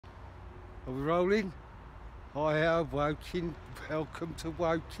Are we rolling? Hi, Woking. Welcome to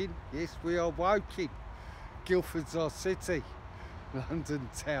Woking. Yes, we are Woking. Guildford's our city. London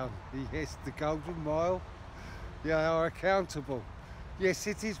town. Yes, the Golden Mile. They are accountable. Yes,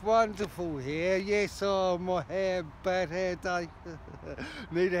 it is wonderful here. Yes, oh, my hair, bad hair day.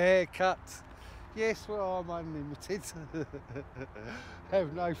 Need a haircut. Yes, well, I'm unlimited.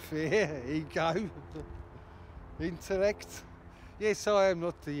 Have no fear. Ego. Intellect. Yes, I am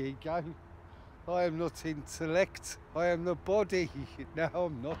not the ego. I am not intellect. I am the body. No,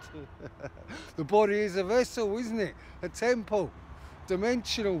 I'm not. The body is a vessel, isn't it? A temple.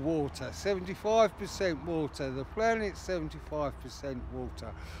 Dimensional water, 75% water. The planet's 75%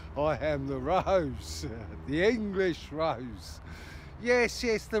 water. I am the rose, the English rose. Yes,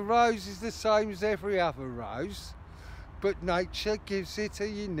 the rose is the same as every other rose, but nature gives it a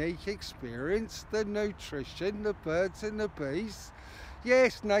unique experience. The nutrition, the birds and the bees.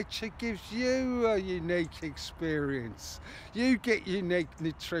 Yes, nature gives you a unique experience. You get unique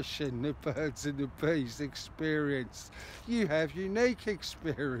nutrition, the birds and the bees experience. You have unique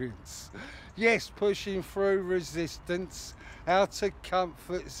experience. Yes, pushing through resistance, out of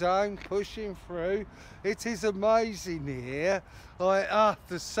comfort zone, pushing through. It is amazing here.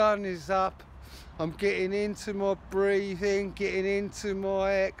 The sun is up. I'm getting into my breathing, getting into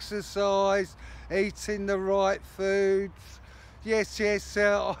my exercise, eating the right foods. Yes,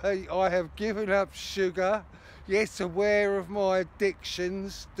 I have given up sugar. Yes, aware of my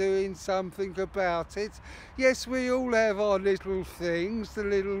addictions, doing something about it. Yes, we all have our little things,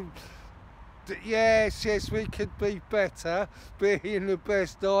 yes, we could be better, being the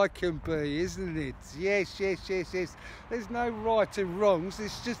best I can be, isn't it? Yes. There's no right and wrongs,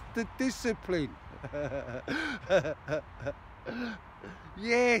 it's just the discipline.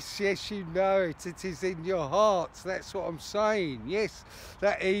 Yes, you know it. It is in your heart. That's what I'm saying. Yes,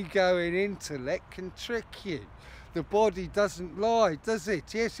 that ego and intellect can trick you. The body doesn't lie, does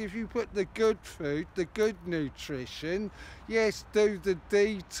it? Yes, if you put the good food, the good nutrition, yes, do the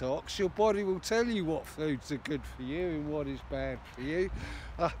detox, your body will tell you what foods are good for you and what is bad for you.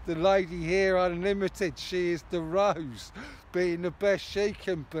 The lady here, unlimited, she is the rose, being the best she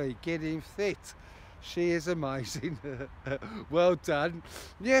can be, getting fit. She is amazing. Well done.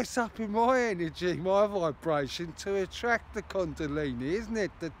 Yes, up in my energy, my vibration to attract the Kundalini, isn't it?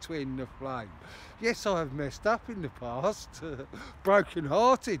 The twin, the flame. Yes, I have messed up in the past, broken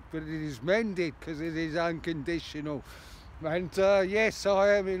hearted, but it is mended because it is unconditional. And yes,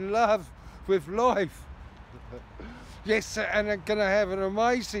 I am in love with life. Yes, and I'm going to have an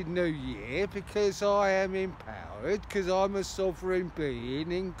amazing new year because I am empowered, because I'm a sovereign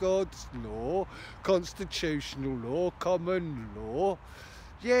being in God's law, constitutional law, common law.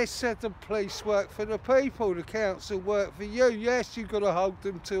 Yes, the police work for the people, the council work for you. Yes, you've got to hold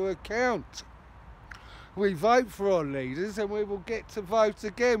them to account. We vote for our leaders and we will get to vote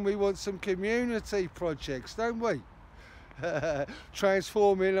again. We want some community projects, don't we?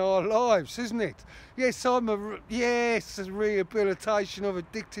 Transforming our lives, isn't it? Yes, a rehabilitation of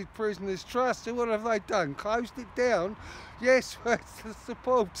addicted prisoners trust. And what have they done? Closed it down? Yes, where's the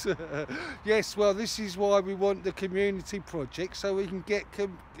support? Yes, well, this is why we want the community project, so we can get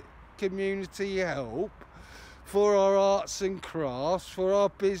community help for our arts and crafts, for our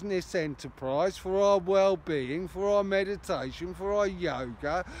business enterprise, for our well-being, for our meditation, for our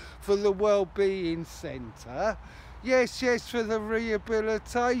yoga, for the well-being centre. Yes, for the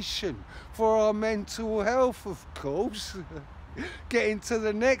rehabilitation, for our mental health, of course. Getting to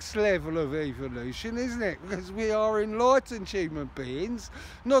the next level of evolution, isn't it? Because we are enlightened human beings,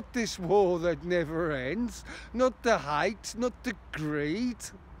 not this war that never ends, not the hate, not the greed.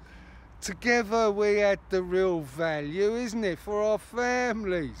 Together we add the real value, isn't it, for our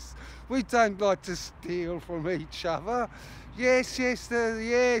families. We don't like to steal from each other. Yes,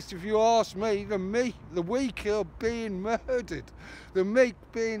 if you ask me, the weak are being murdered, the meek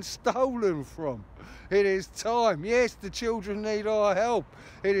being stolen from. It is time. Yes, the children need our help.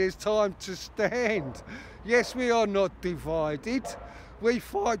 It is time to stand. Yes, we are not divided. We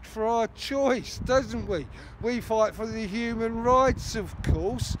fight for our choice, doesn't we? We fight for the human rights, of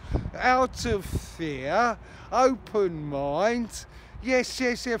course, out of fear, open mind. Yes,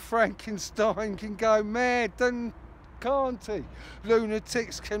 Frankenstein can go mad, can't he?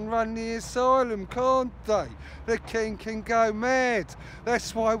 Lunatics can run the asylum, can't they? The king can go mad.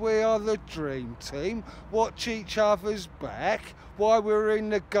 That's why we are the dream team. Watch each other's back. Why we're in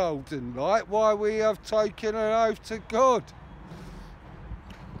the golden light. Why we have taken an oath to God.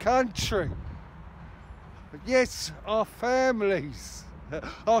 Country. Yes, our families.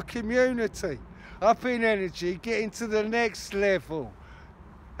 Our community. Up in energy, getting to the next level.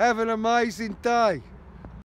 Have an amazing day.